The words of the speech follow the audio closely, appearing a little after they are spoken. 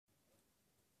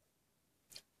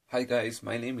Hi guys,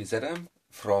 my name is Adam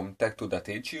from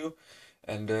Tech2.hu,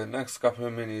 and the next couple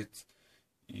of minutes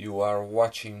you are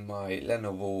watching my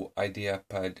Lenovo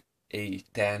IdeaPad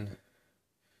A10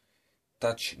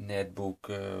 Touch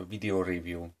netbook video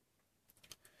review.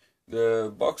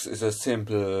 The box is a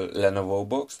simple Lenovo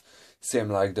box, same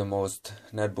like the most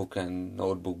netbook and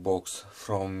notebook box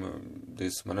from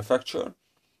this manufacturer.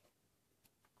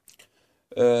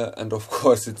 And of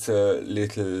course it's a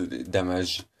little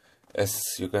damaged, as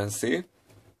you can see.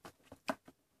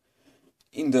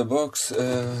 In the box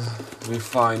we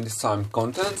find some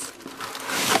contents,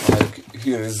 like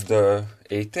here is the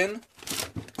A10,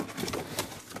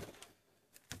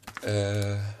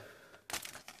 a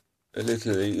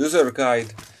little user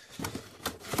guide,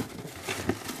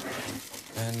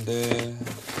 and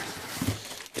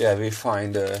yeah, we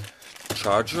find a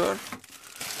charger,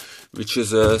 which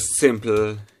is a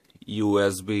simple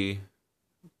USB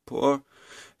port,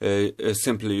 a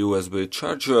simple USB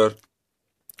charger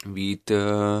with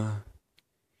 2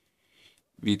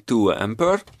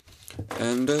 ampere,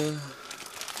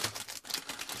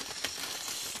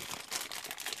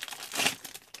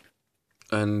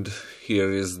 and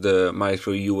here is the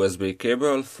micro USB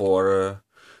cable for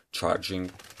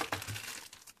charging.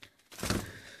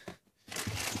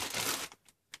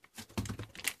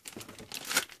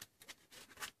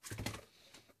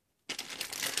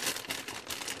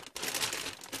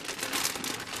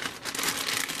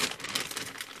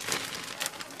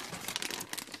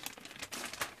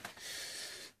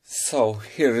 So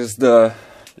here is the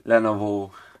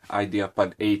Lenovo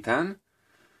IdeaPad A10,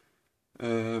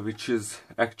 which is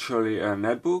actually a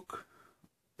netbook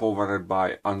powered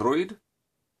by Android,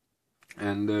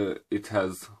 and it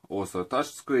has also a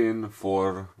touchscreen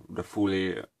for the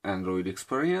fully Android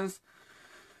experience.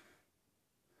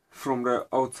 From the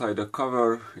outside, the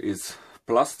cover is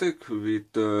plastic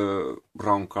with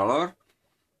brown color,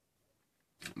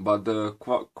 but the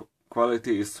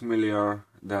quality is similar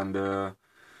than the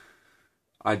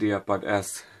IdeaPad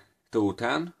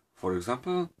A10, for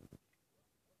example.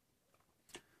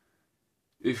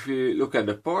 If we look at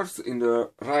the ports, in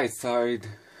the right side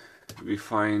we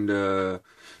find a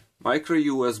micro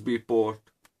USB port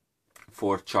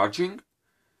for charging,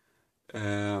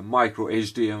 micro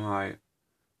HDMI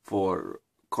for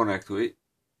connect to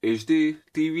HD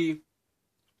TV.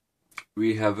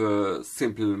 We have a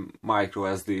simple micro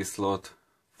SD slot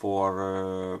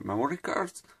for memory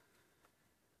cards,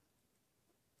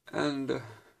 and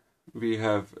we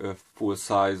have a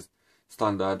full-size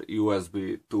standard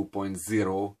USB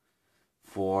 2.0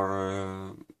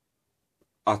 for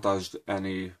attached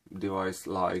any device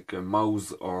like a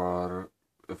mouse or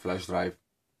a flash drive.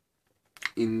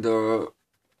 In the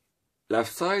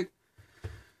left side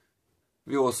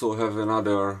we also have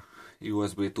another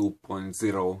USB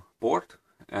 2.0 port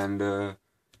and a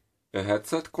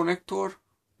headset connector,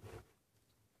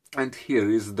 and here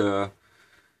is the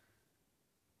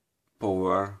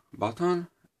power button,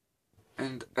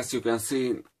 and as you can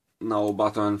see, no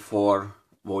button for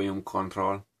volume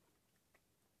control.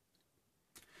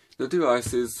 The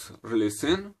device is really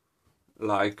thin,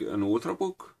 like an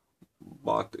ultrabook,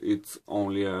 but it's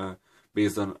only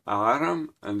based on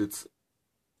ARM, and it's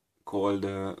called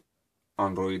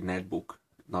Android netbook,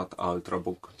 not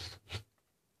ultrabook.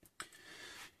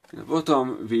 In the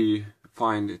bottom we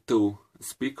find 2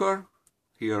 speakers,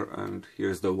 here and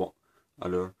here's the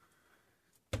other.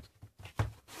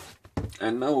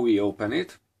 And now we open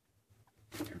it.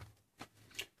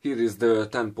 Here is the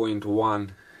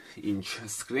 10.1 inch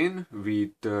screen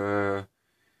with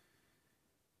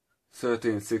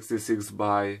 1366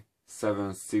 by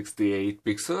 768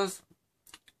 pixels,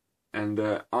 and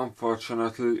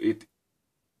unfortunately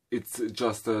it's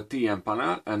just a TN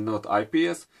panel and not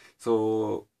IPS.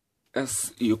 So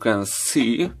as you can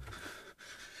see,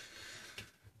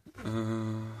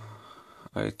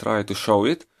 I try to show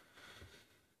it.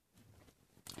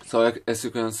 So as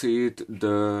you can see it,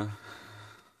 the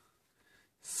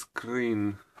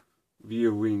screen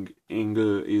viewing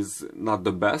angle is not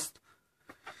the best.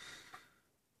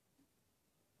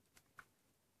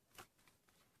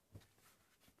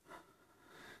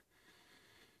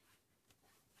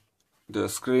 The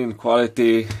screen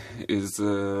quality is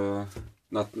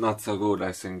not so good,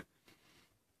 I think.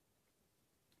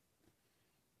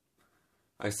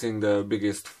 I think the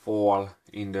biggest fall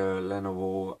in the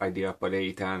Lenovo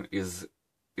IdeaPad A10 is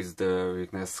the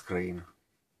witness screen.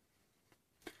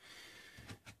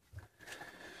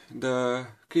 The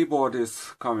keyboard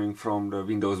is coming from the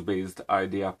Windows-based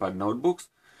IdeaPad notebooks,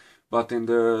 but in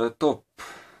the top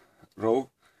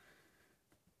row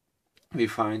we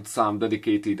find some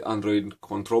dedicated Android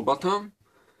control button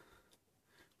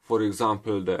for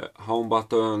example, the home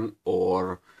button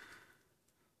or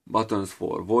buttons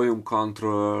for volume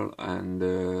control,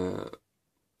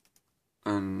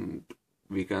 and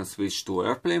we can switch to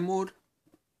airplane mode,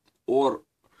 or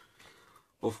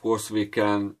of course we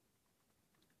can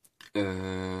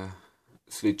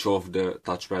switch off the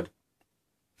touchpad.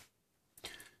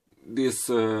 This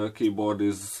keyboard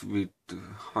is with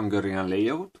Hungarian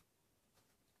layout,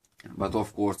 but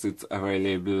of course it's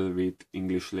available with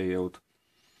English layout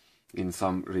in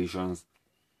some regions.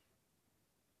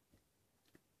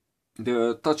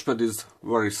 The touchpad is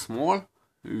very small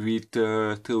with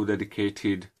 2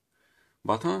 dedicated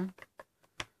buttons,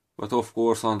 but of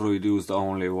course Android used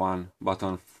only 1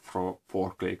 button for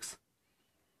 4 clicks.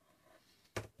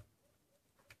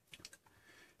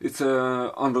 It's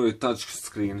an Android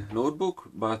touchscreen notebook,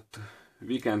 but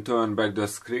we can turn back the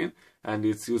screen and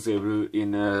it's usable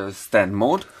in stand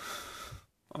mode.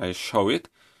 I show it.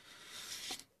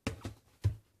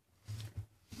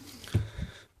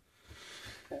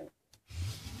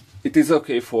 It is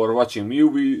okay for watching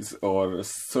movies or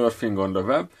surfing on the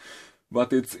web,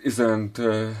 but it isn't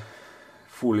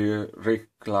fully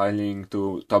reclining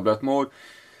to tablet mode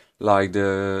like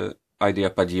the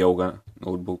IdeaPad Yoga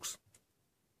notebooks.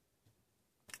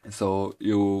 So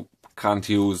you can't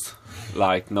use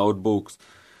like notebooks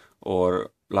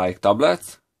or like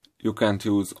tablets. You can't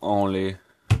use only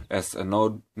as a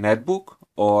netbook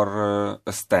or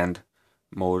a stand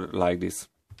mode like this.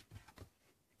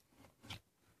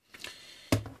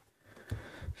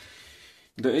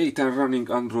 The A10 running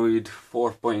Android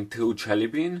 4.2 Jelly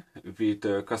Bean with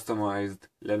a customized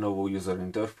Lenovo user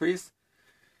interface.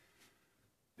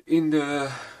 In the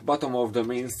bottom of the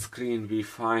main screen we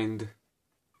find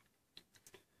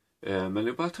a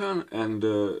menu button and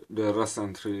the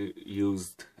recently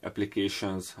used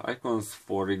applications icons,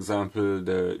 for example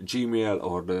the Gmail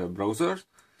or the browser.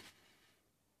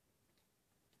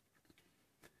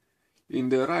 In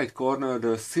the right corner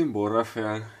the symbol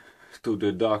refer to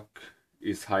the dock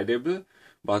is hideable,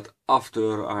 but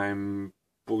after I'm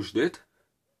pushed it,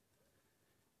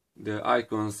 the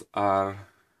icons are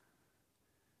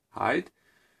hide,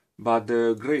 but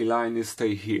the gray line is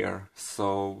stay here,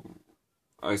 so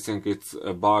I think it's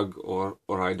a bug or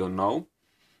I don't know.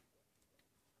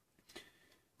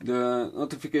 The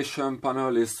notification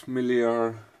panel is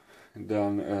smaller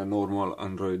than a normal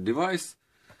Android device,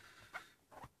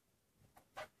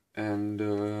 and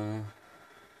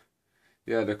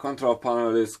yeah, the control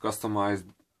panel is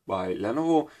customized by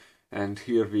Lenovo, and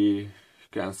here we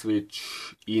can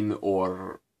switch in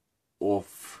or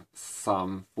off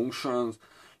some functions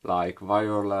like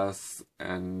wireless,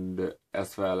 and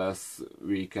as well as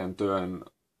we can turn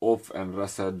off and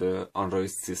reset the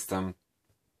Android system.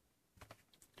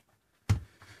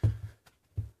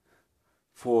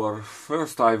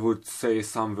 First I would say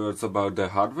some words about the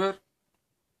hardware.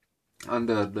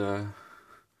 Under the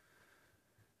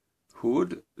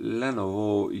hood,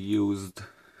 Lenovo used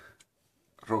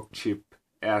Rockchip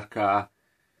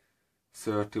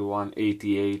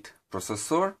RK3188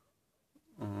 processor.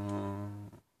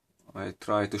 I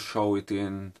try to show it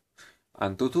in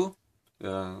Antutu,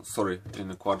 in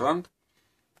a quadrant.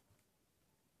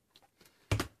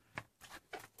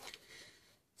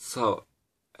 So,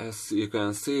 as you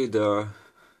can see,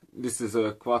 this is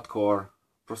a quad-core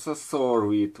processor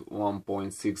with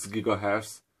 1.6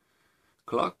 GHz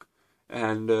clock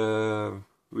and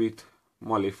with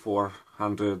Mali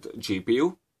 400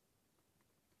 GPU.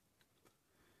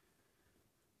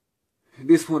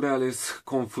 This model is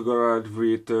configured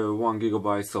with 1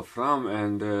 GB of RAM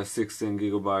and 16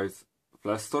 GB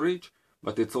flash storage,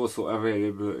 but it's also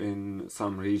available in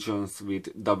some regions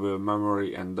with double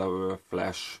memory and double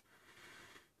flash.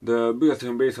 The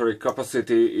built-in battery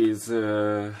capacity is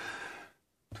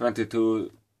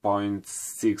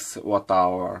 22.6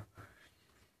 Wh.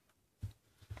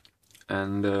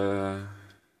 And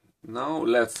now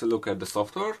let's look at the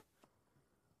software.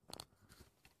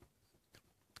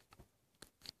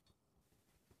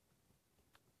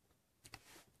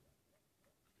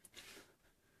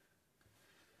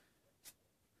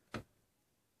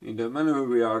 In the menu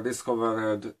we are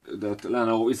discovered that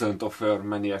Lenovo isn't offer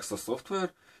many extra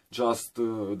software, just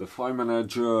the file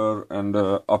manager and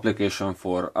the application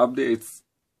for updates,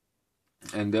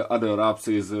 and the other apps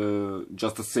is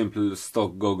just a simple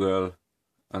stock Google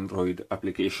Android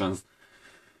applications.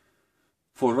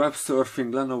 For web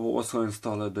surfing, Lenovo also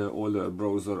installed the older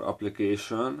browser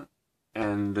application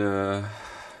and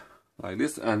like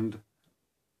this, and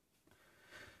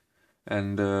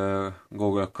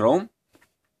Google Chrome.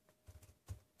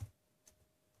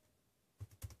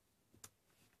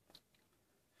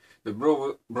 The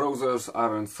browsers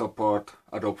aren't support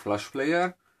Adobe Flash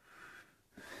Player,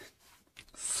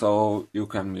 so you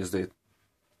can miss it.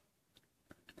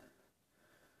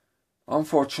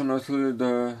 Unfortunately,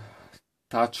 the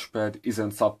touchpad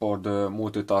isn't support the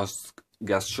multitask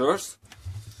gestures,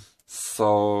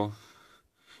 so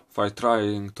if I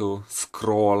trying to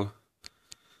scroll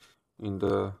in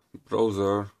the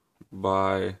browser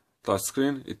by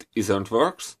touchscreen, it isn't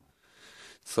works.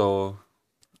 So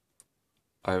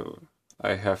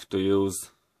I have to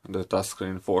use the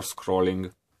touchscreen for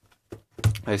scrolling.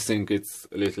 I think it's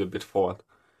a little bit fault.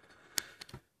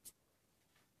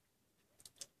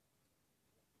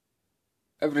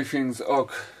 Everything's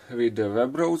ok with the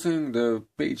web browsing. The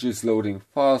page is loading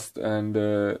fast and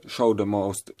show the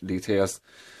most details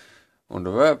on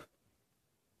the web.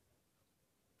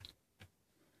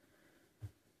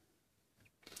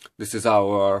 This is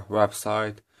our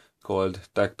website called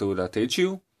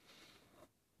Tech2.hu,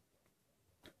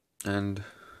 and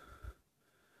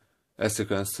as you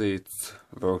can see, it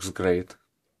works great.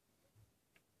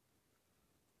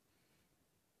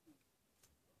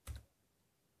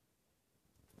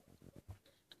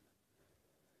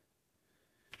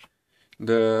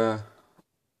 The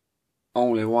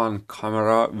only one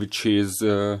camera which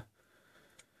there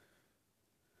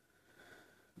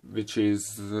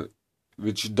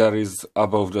is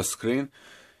above the screen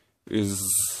is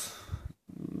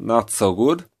not so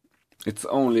good. It's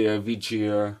only a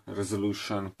VGA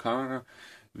resolution camera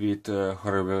with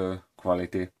horrible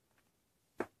quality.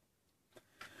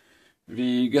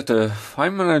 We get a file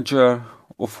manager,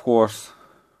 of course.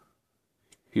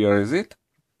 Here is it.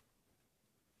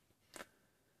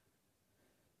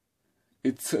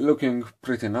 It's looking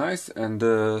pretty nice and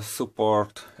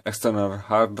support external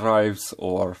hard drives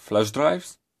or flash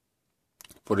drives.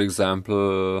 For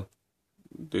example,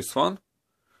 this one.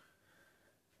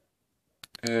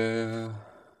 The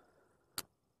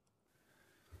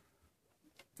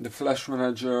flash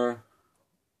manager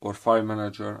or file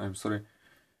manager, I'm sorry,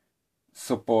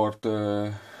 support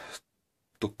to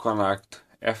connect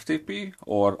FTP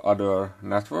or other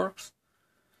networks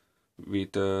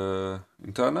with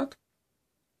internet.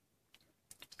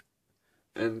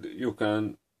 And you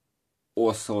can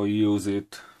also use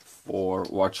it for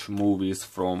watch movies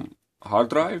from hard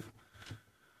drive.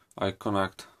 I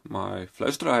connect my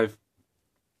flash drive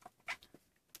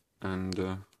and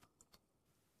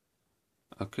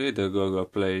okay, the Google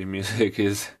Play Music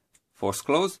is force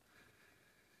closed.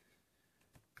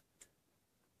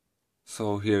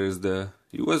 So here is the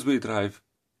USB drive.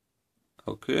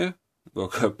 Okay,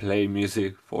 Google Play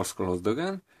Music force closed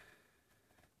again.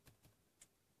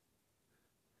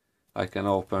 I can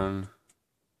open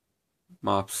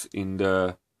maps in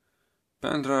the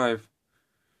pen drive.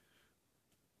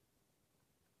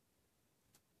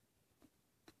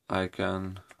 I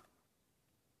can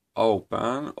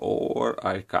open or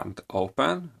I can't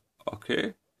open.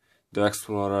 Okay, the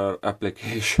Explorer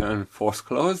application force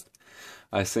closed.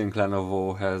 I think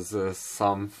Lenovo has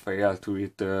some failed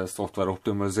with software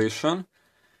optimization,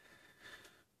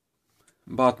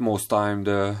 but most time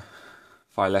the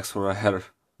File Explorer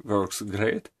works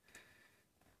great.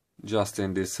 Just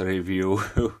in this review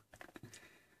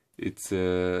it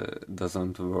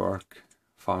doesn't work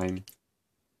fine.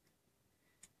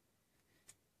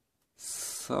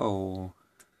 So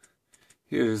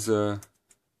here is a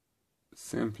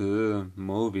simple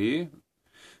movie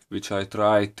which I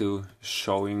tried to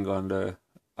showing on the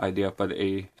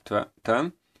IdeaPad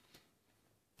A10,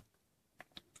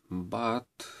 but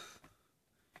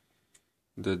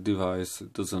the device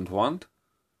doesn't want.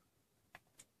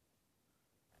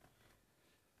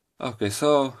 Okay,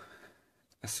 so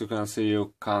as you can see,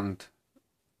 you can't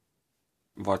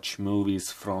watch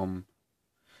movies from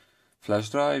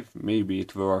flash drive. Maybe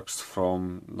it works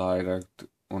from direct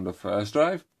on the flash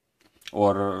drive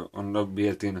or on the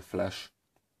built-in flash.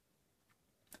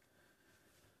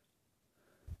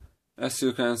 As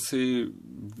you can see,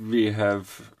 we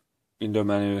have in the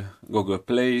menu Google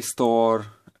Play Store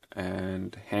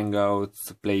and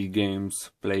Hangouts, Play Games,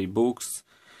 Play Books,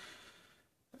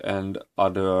 and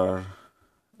other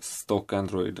stock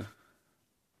Android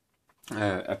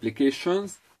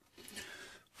applications.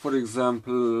 For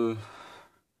example,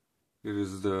 here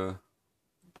is the,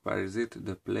 where is it?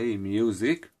 The Play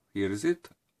Music. Here is it.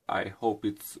 I hope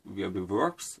it will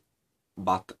works,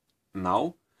 but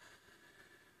now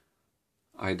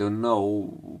I don't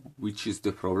know which is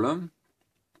the problem.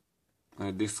 I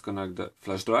disconnect the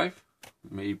flash drive.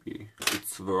 Maybe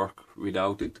it's work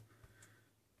without it.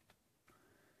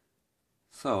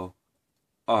 So,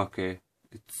 okay,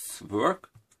 it's work.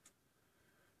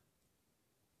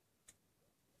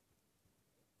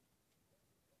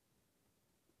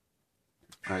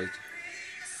 Right.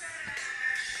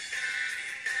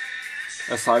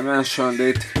 As I mentioned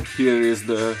it, here is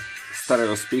the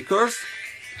stereo speakers.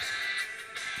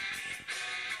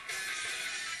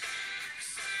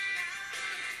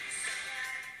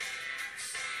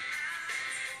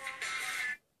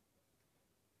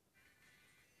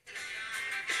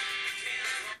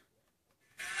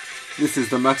 This is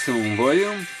the maximum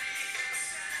volume.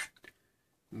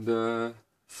 The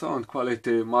sound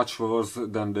quality much worse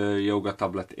than the Yoga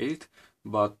Tablet 8,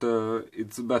 but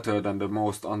it's better than the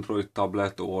most Android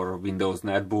tablet or Windows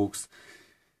netbooks,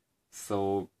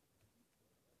 so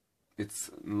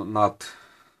it's not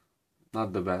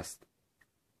the best.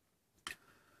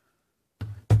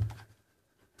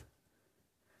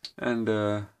 And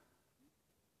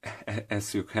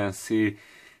as you can see,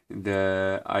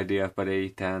 the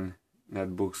IdeaPad A10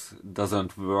 netbooks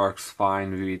doesn't work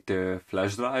fine with the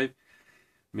flash drive.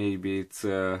 Maybe it's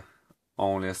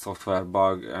only a software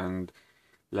bug, and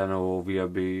Lenovo will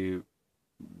be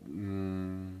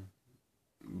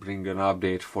bring an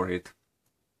update for it.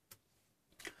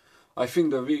 I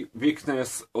think the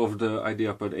weakness of the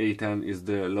IdeaPad A10 is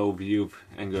the low view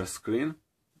angle screen.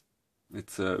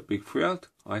 It's a big field,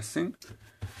 I think.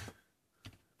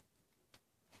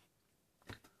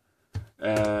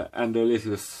 And a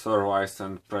little service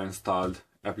and pre-installed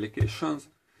applications.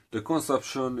 The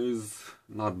consumption is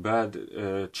not bad.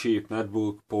 Cheap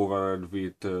netbook powered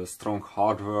with strong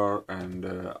hardware and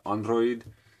Android,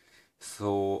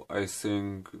 so I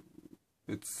think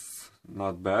it's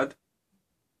not bad,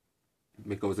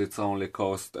 because it's only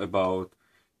cost about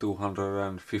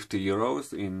 250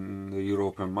 euros in the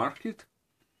European market.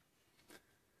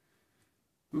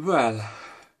 Well,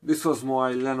 this was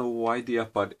my Lenovo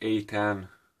IdeaPad A10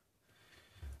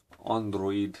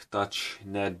 Android Touch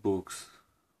netbooks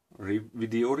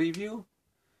video review.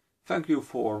 Thank you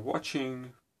for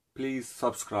watching. Please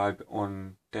subscribe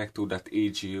on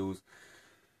Tech2.hu's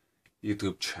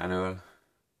YouTube channel.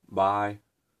 Bye.